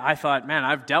 I thought, man,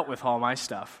 I've dealt with all my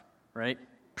stuff, right?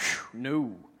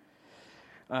 No.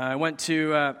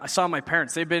 I saw my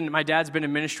parents. My dad's been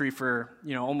in ministry for,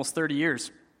 almost 30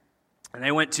 years. And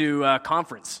they went to a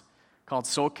conference called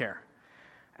Soul Care.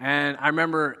 And I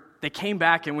remember they came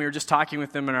back and we were just talking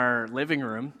with them in our living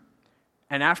room.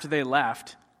 And after they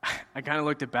left, I kind of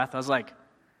looked at Beth. I was like,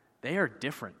 they are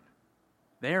different.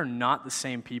 They are not the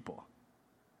same people.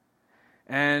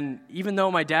 And even though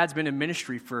my dad's been in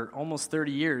ministry for almost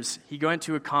 30 years, he went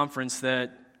to a conference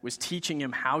that was teaching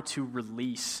him how to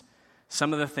release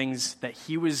some of the things that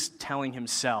he was telling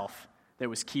himself that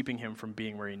was keeping him from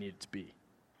being where he needed to be.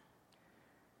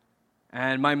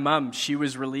 And my mom, she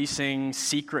was releasing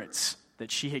secrets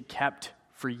that she had kept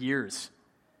for years.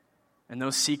 And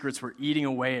those secrets were eating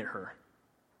away at her.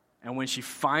 And when she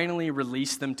finally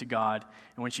released them to God,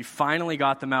 and when she finally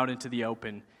got them out into the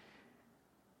open,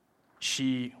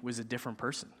 she was a different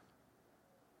person.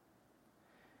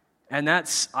 And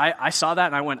I saw that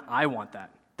and I went, I want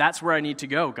that. That's where I need to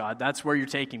go, God. That's where you're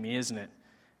taking me, isn't it?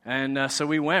 And so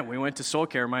we went to Soul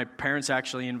Care. My parents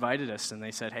actually invited us, and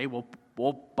they said, hey, we'll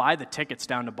buy the tickets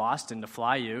down to Boston to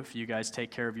fly you if you guys take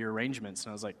care of your arrangements.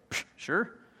 And I was like,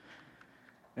 sure.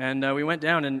 And we went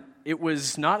down, and it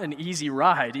was not an easy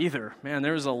ride either. Man,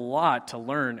 there was a lot to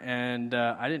learn, and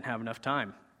I didn't have enough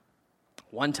time.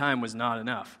 One time was not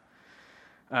enough.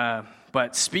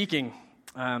 But speaking,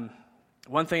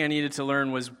 one thing I needed to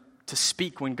learn was to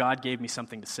speak when God gave me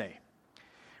something to say.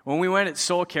 When we went at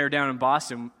Soul Care down in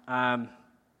Boston, I'd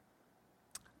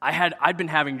been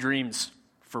having dreams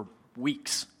for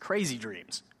weeks, crazy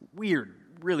dreams,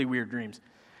 really weird dreams.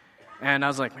 And I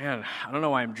was like, man, I don't know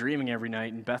why I'm dreaming every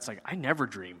night. And Beth's like, I never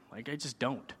dream. Like, I just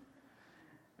don't.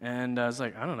 And I was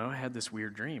like, I don't know, I had this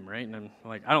weird dream, right? And I'm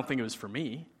like, I don't think it was for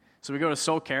me. So we go to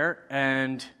Soul Care,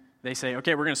 and they say,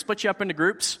 okay, we're going to split you up into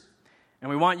groups, and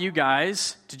we want you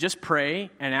guys to just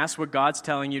pray and ask what God's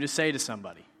telling you to say to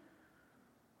somebody.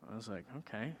 I was like,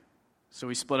 okay. So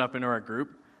we split up into our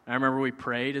group. I remember we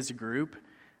prayed as a group,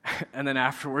 and then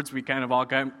afterwards we kind of all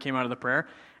came out of the prayer,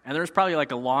 and there was probably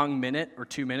like a long minute or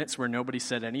 2 minutes where nobody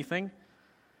said anything,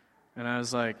 and I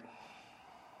was like,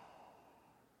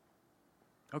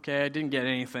 okay, I didn't get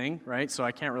anything, right? So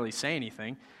I can't really say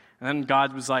anything. And then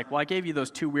God was like, well, I gave you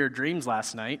those 2 weird dreams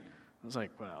last night. I was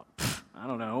like, well, I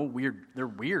don't know, weird. They're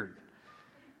weird.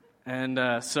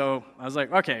 And so I was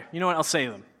like, okay, you know what? I'll say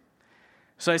them.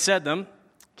 So I said them.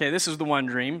 Okay, this is the one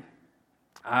dream.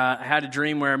 I had a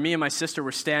dream where me and my sister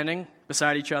were standing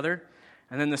beside each other,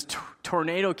 and then this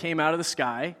tornado came out of the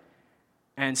sky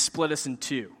and split us in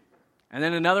 2. And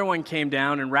then another one came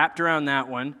down and wrapped around that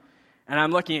one, and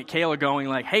I'm looking at Kayla going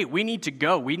like, hey, we need to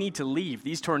go. We need to leave.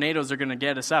 These tornadoes are going to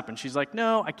get us up. And she's like,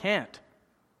 no, I can't.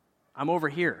 I'm over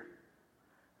here.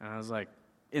 And I was like,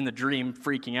 in the dream,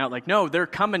 freaking out, like, no, they're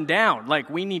coming down. Like,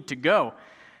 we need to go.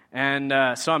 And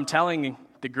so I'm telling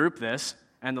the group this,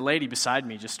 and the lady beside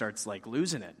me just starts, like,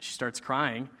 losing it. She starts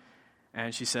crying,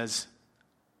 and she says,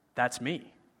 that's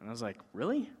me. And I was like,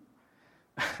 really?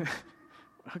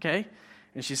 Okay.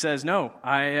 And she says, no,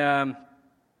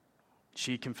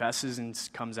 she confesses and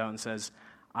comes out and says,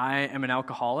 I am an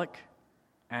alcoholic,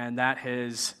 and that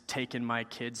has taken my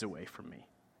kids away from me,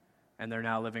 and they're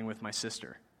now living with my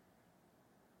sister.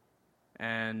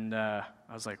 And I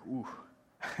was like, ooh.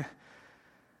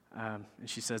 And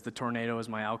she says, the tornado is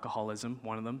my alcoholism,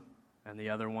 one of them, and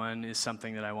the other one is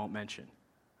something that I won't mention.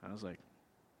 I was like,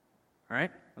 all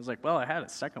right. I was like, well, I had a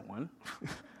second one.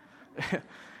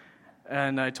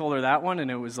 And I told her that one,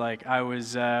 and it was like, I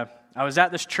was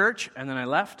at this church, and then I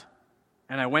left,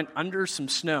 and I went under some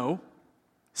snow,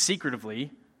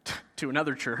 secretively, to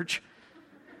another church.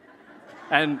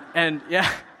 And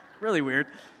yeah, really weird.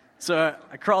 So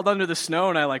I crawled under the snow,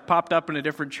 and I like popped up in a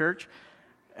different church.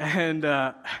 And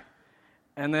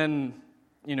then,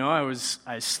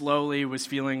 I slowly was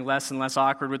feeling less and less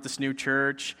awkward with this new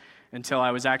church until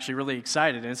I was actually really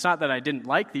excited. And it's not that I didn't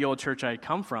like the old church I had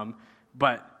come from,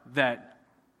 but that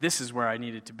this is where I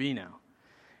needed to be now.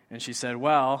 And she said,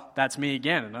 well, that's me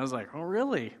again. And I was like, oh,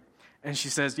 really? And she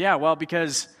says, yeah, well,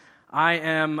 because I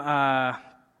am,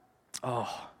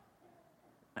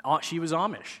 she was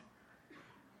Amish.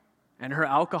 And her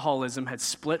alcoholism had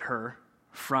split her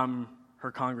from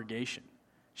her congregation.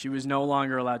 She was no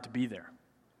longer allowed to be there.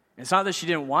 And it's not that she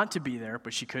didn't want to be there,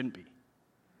 but she couldn't be.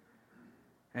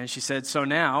 And she said, so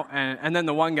now, and then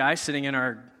the one guy sitting in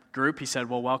our group, he said,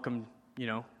 well, welcome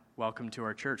to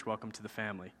our church, welcome to the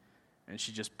family. And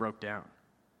she just broke down.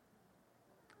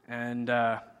 And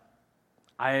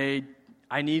I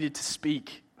needed to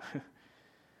speak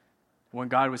when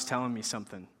God was telling me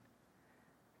something.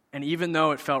 And even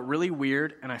though it felt really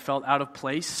weird and I felt out of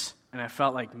place, and I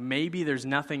felt like maybe there's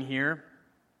nothing here.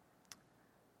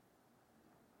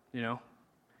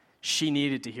 She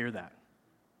needed to hear that.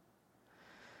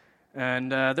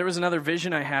 And there was another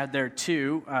vision I had there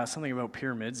too, something about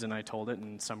pyramids, and I told it,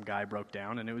 and some guy broke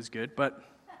down, and it was good. But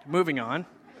moving on.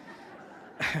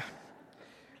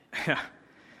 Yeah.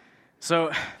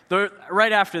 So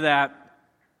right after that,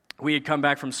 we had come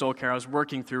back from Soul Care. I was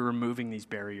working through removing these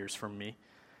barriers from me.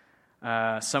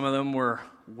 Some of them were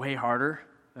way harder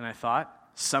than I thought.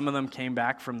 Some of them came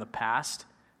back from the past,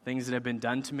 things that had been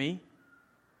done to me,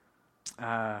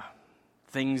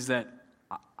 things that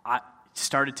I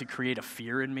started to create a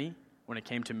fear in me when it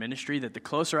came to ministry, that the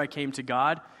closer I came to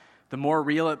God, the more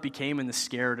real it became and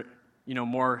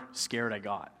more scared I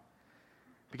got.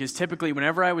 Because typically,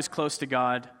 whenever I was close to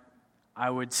God, I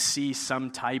would see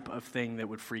some type of thing that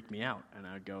would freak me out. And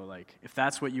I would go like, if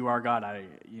that's what you are, God,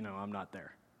 I'm not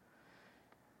there.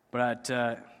 But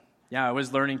I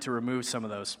was learning to remove some of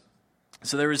those.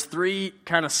 So there was 3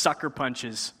 kind of sucker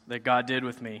punches that God did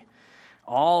with me,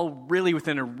 all really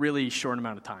within a really short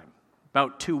amount of time,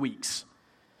 about 2 weeks.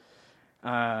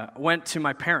 Went to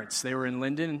my parents. They were in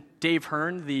Linden. Dave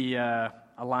Hearn, the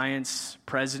Alliance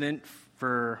president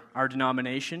for our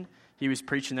denomination, he was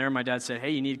preaching there. My dad said,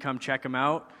 hey, you need to come check him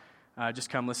out. Just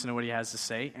come listen to what he has to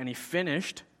say. And he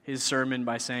finished his sermon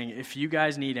by saying, if you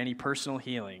guys need any personal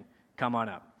healing, come on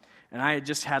up. And I had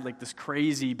just had like this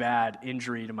crazy bad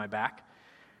injury to my back.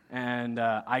 And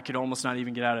I could almost not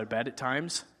even get out of bed at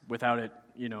times without it,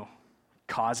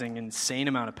 causing an insane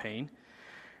amount of pain.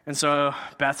 And so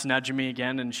Beth's nudging me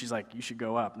again, and she's like, you should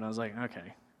go up. And I was like,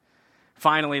 okay.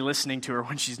 Finally listening to her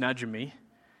when she's nudging me.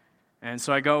 And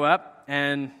so I go up,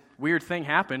 and weird thing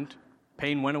happened.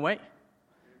 Pain went away.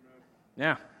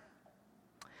 Yeah.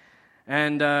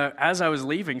 And as I was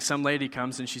leaving, some lady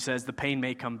comes, and she says, the pain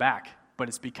may come back, but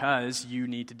it's because you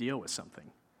need to deal with something.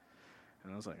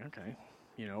 And I was like, okay.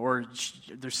 Or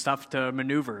there's stuff to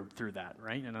maneuver through that,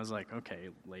 right? And I was like, okay,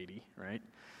 lady, right?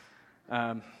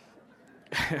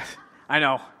 I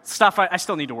know. Stuff, I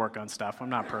still need to work on stuff. I'm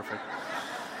not perfect.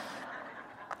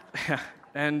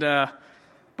 And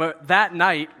but that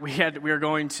night, we were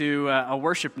going to a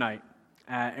worship night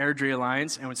at Airdrie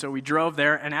Alliance, and so we drove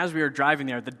there, and as we were driving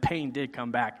there, the pain did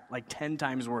come back like 10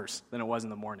 times worse than it was in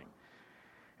the morning.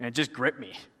 And it just gripped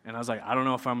me, and I was like, I don't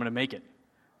know if I'm going to make it.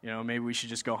 Maybe we should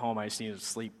just go home. I just need to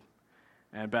sleep.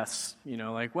 And Beth's,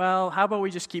 like, well, how about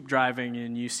we just keep driving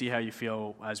and you see how you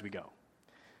feel as we go.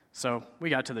 So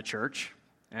we got to the church,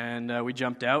 and we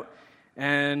jumped out.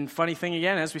 And funny thing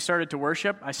again, as we started to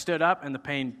worship, I stood up, and the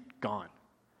pain gone.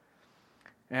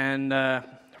 And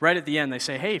right at the end, they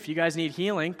say, hey, if you guys need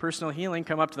healing, personal healing,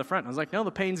 come up to the front. And I was like, no,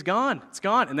 the pain's gone. It's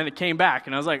gone. And then it came back,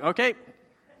 and I was like, okay.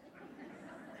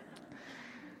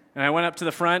 And I went up to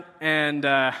the front, and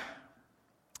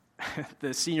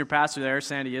the senior pastor there,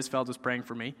 Sandy Isfeld, was praying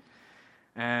for me.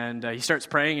 And he starts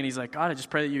praying, and he's like, God, I just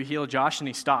pray that you heal Josh. And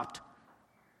he stopped.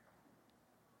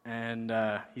 And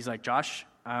he's like, Josh,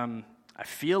 I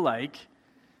feel like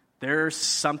there's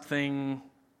something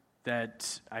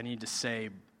that I need to say.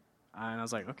 And I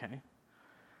was like, okay.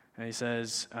 And he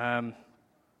says,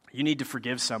 you need to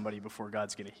forgive somebody before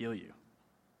God's going to heal you.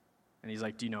 And he's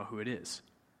like, do you know who it is?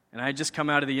 And I had just come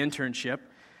out of the internship,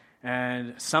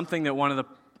 and something that one of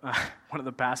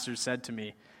the pastors said to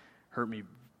me hurt me,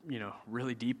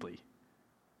 really deeply,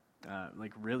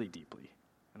 really deeply.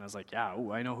 And I was like, yeah,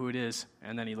 I know who it is.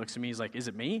 And then he looks at me, he's like, is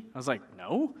it me? I was like,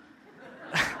 no.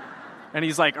 And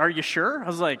he's like, are you sure? I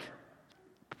was like,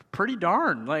 pretty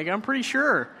darn, I'm pretty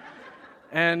sure.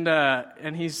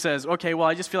 And he says, okay, well,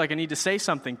 I just feel like I need to say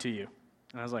something to you.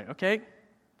 And I was like, okay.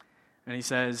 And he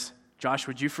says, Josh,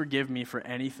 would you forgive me for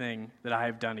anything that I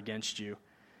have done against you?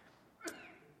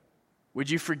 Would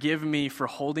you forgive me for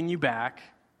holding you back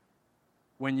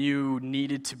when you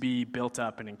needed to be built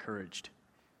up and encouraged?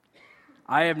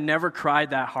 I have never cried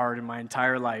that hard in my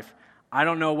entire life. I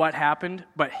don't know what happened,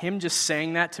 but him just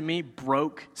saying that to me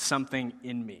broke something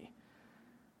in me.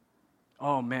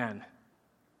 Oh, man.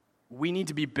 We need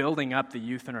to be building up the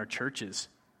youth in our churches.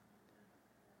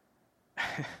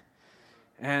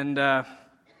 And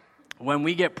when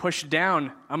we get pushed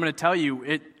down, I'm going to tell you,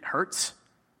 it hurts.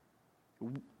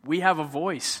 We have a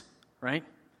voice, right?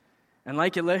 And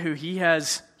like Elihu,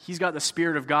 he's got the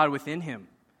Spirit of God within him.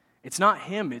 It's not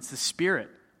him, it's the Spirit.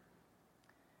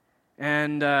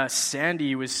 And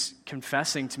Sandy was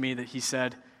confessing to me that he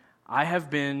said, I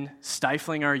have been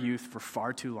stifling our youth for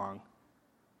far too long.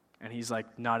 And he's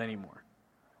like, not anymore.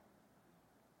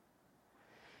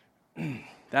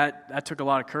 That took a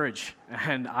lot of courage.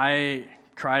 And I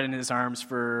cried in his arms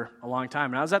for a long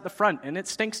time. And I was at the front, and it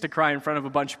stinks to cry in front of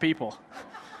a bunch of people.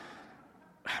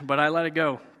 but I let it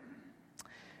go.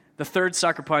 The third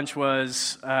sucker punch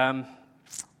was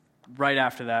right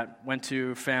after that. Went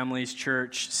to Families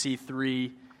Church,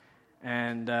 C3,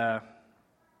 and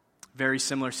very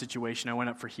similar situation. I went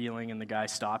up for healing, and the guy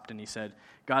stopped, and he said,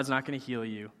 God's not going to heal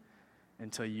you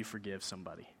until you forgive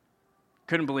somebody.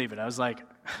 Couldn't believe it. I was like,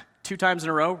 2 times in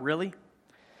a row? Really?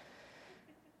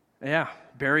 Yeah,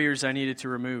 barriers I needed to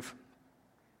remove.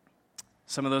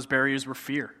 Some of those barriers were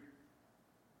fear.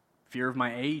 Fear of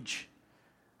my age.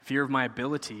 Fear of my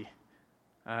ability.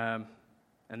 And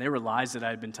they were lies that I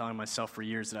had been telling myself for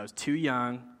years, that I was too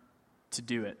young to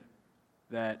do it.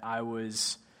 That I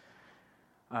was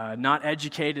not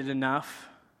educated enough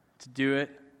to do it.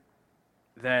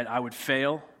 That I would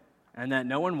fail. And that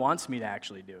no one wants me to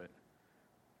actually do it.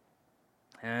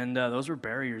 And those were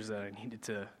barriers that I needed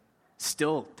to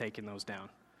still taking those down.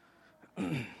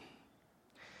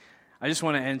 I just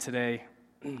want to end today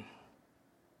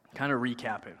kind of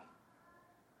recapping.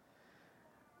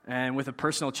 And with a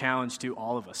personal challenge to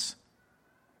all of us.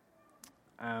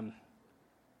 I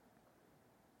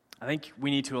think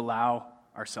we need to allow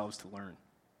ourselves to learn.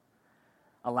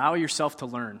 Allow yourself to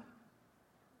learn.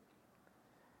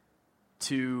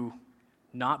 To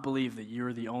not believe that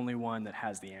you're the only one that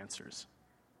has the answers.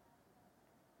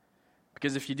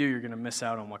 Because if you do, you're going to miss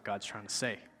out on what God's trying to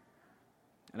say.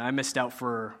 And I missed out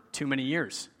for too many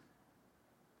years.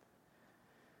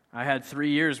 I had 3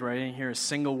 years where I didn't hear a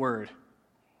single word.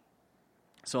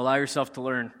 So allow yourself to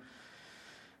learn.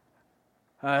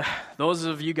 Those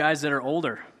of you guys that are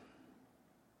older,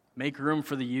 make room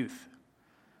for the youth.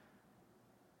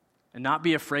 And not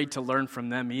be afraid to learn from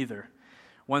them either.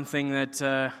 One thing that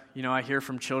I hear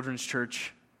from children's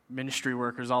church ministry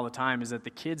workers all the time is that the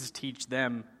kids teach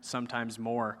them sometimes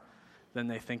more than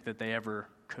they think that they ever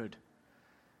could.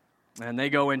 And they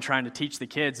go in trying to teach the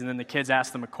kids, and then the kids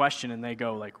ask them a question, and they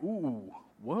go like, ooh,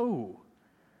 whoa.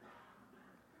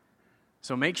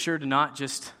 So make sure to not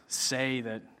just say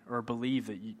that or believe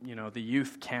that the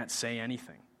youth can't say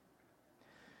anything.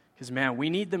 Because, man, we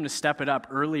need them to step it up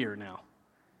earlier now.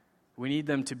 We need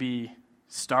them to be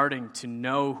starting to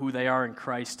know who they are in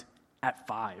Christ at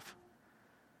 5.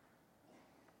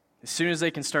 As soon as they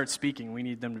can start speaking, we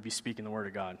need them to be speaking the Word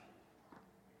of God.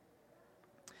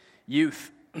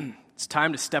 Youth, it's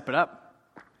time to step it up.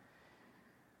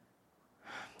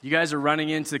 You guys are running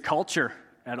into culture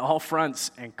at all fronts,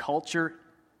 and culture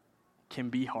can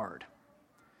be hard.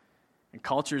 And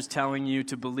culture is telling you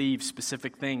to believe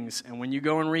specific things. And when you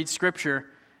go and read Scripture,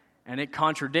 and it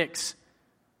contradicts,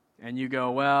 and you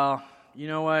go, well, you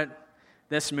know what?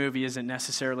 This movie isn't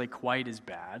necessarily quite as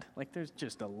bad. Like, there's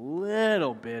just a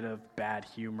little bit of bad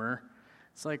humor.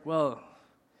 It's like, well,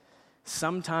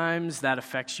 sometimes that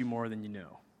affects you more than you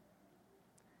know.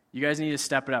 You guys need to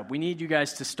step it up. We need you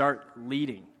guys to start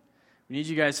leading. We need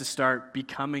you guys to start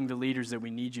becoming the leaders that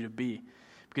we need you to be.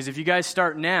 Because if you guys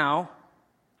start now,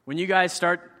 when you guys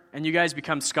start and you guys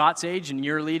become Scott's age and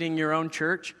you're leading your own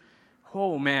church,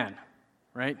 oh man,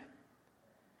 right?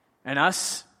 And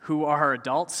us who are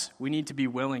adults, we need to be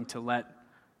willing to let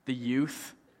the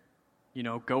youth,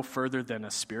 go further than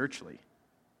us spiritually.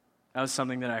 That was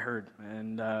something that I heard,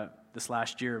 and this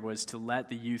last year was to let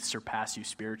the youth surpass you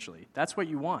spiritually. That's what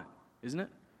you want, isn't it?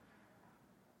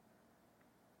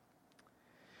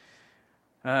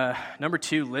 Number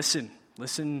 2, listen.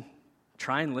 Listen.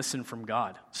 Try and listen from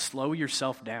God. Slow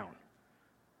yourself down.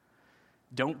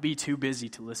 Don't be too busy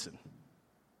to listen.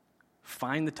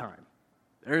 Find the time.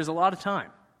 There's a lot of time.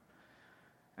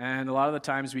 And a lot of the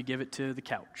times we give it to the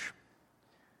couch.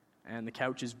 And the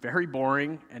couch is very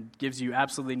boring and gives you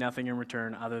absolutely nothing in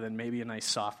return other than maybe a nice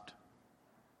soft,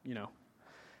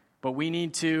 But we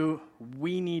need to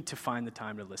find the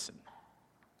time to listen.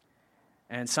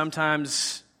 And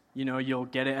sometimes, you'll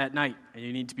get it at night, and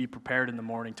you need to be prepared in the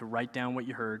morning to write down what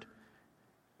you heard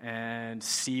and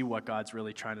see what God's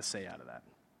really trying to say out of that.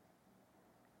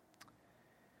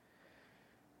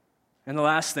 And the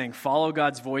last thing, follow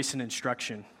God's voice and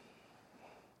instruction.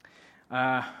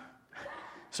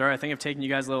 Sorry, I think I've taken you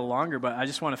guys a little longer, but I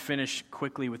just want to finish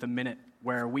quickly with a minute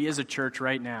where we as a church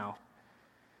right now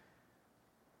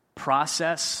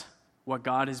process what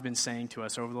God has been saying to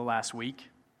us over the last week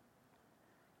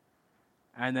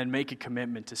and then make a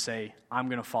commitment to say, I'm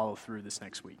going to follow through this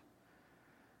next week.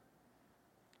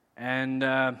 And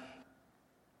I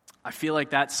feel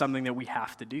like that's something that we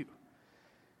have to do.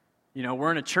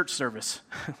 We're in a church service.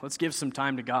 Let's give some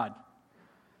time to God.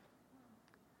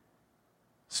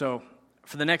 So,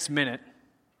 for the next minute,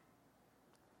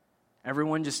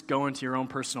 everyone just go into your own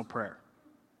personal prayer.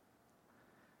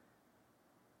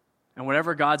 And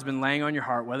whatever God's been laying on your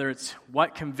heart, whether it's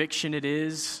what conviction it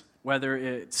is, whether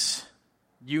it's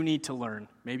you need to learn.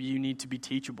 Maybe you need to be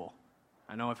teachable.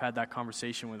 I know I've had that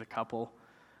conversation with a couple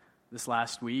this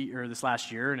last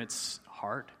year, and it's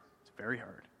hard. It's very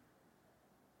hard.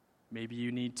 Maybe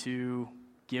you need to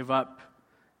give up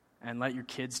and let your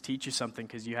kids teach you something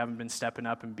because you haven't been stepping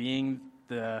up and being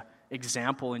the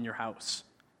example in your house.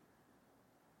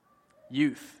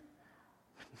 Youth.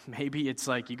 Maybe it's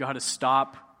like you got to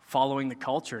stop following the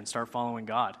culture and start following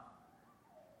God.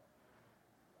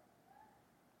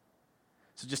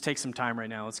 So just take some time right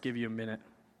now. Let's give you a minute.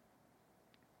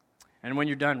 And when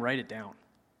you're done, write it down.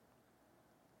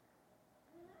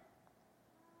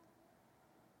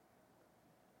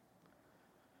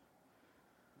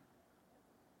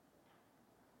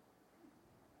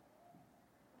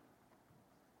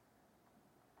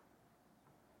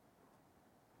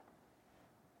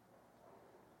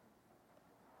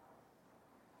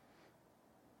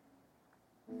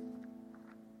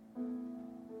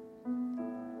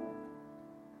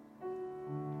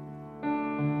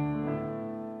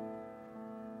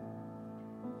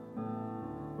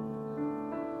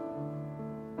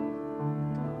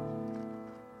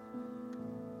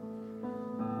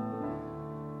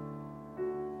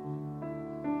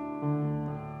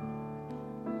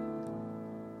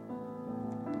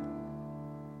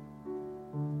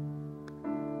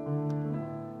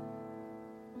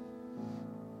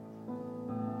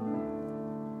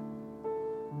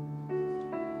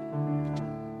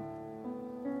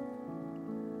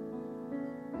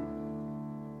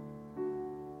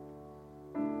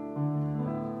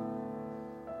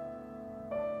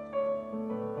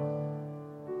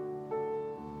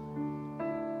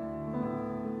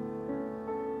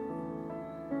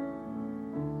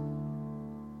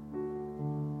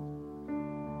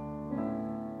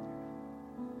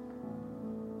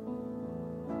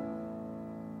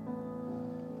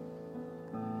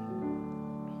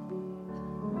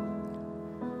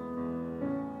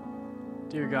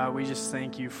 Dear God, we just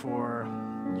thank you for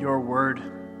your word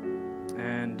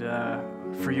and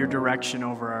for your direction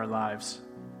over our lives.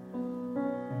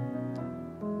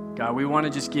 God, we want to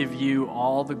just give you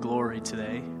all the glory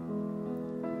today.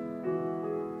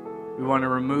 We want to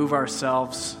remove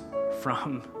ourselves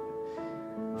from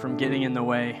getting in the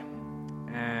way.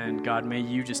 And God, may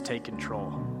you just take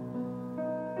control.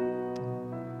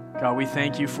 God, we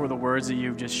thank you for the words that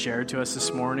you've just shared to us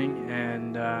this morning,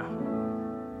 and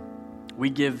we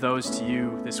give those to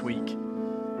you this week.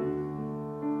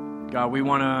 God, we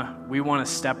want to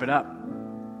step it up.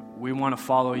 We want to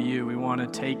follow you. We want to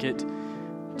take it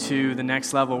to the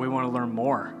next level. We want to learn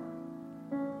more.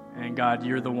 And God,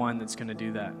 you're the one that's going to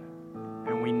do that.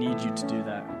 And we need you to do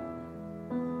that.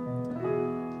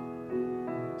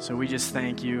 So we just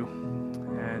thank you,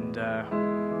 and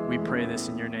we pray this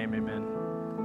in your name, amen.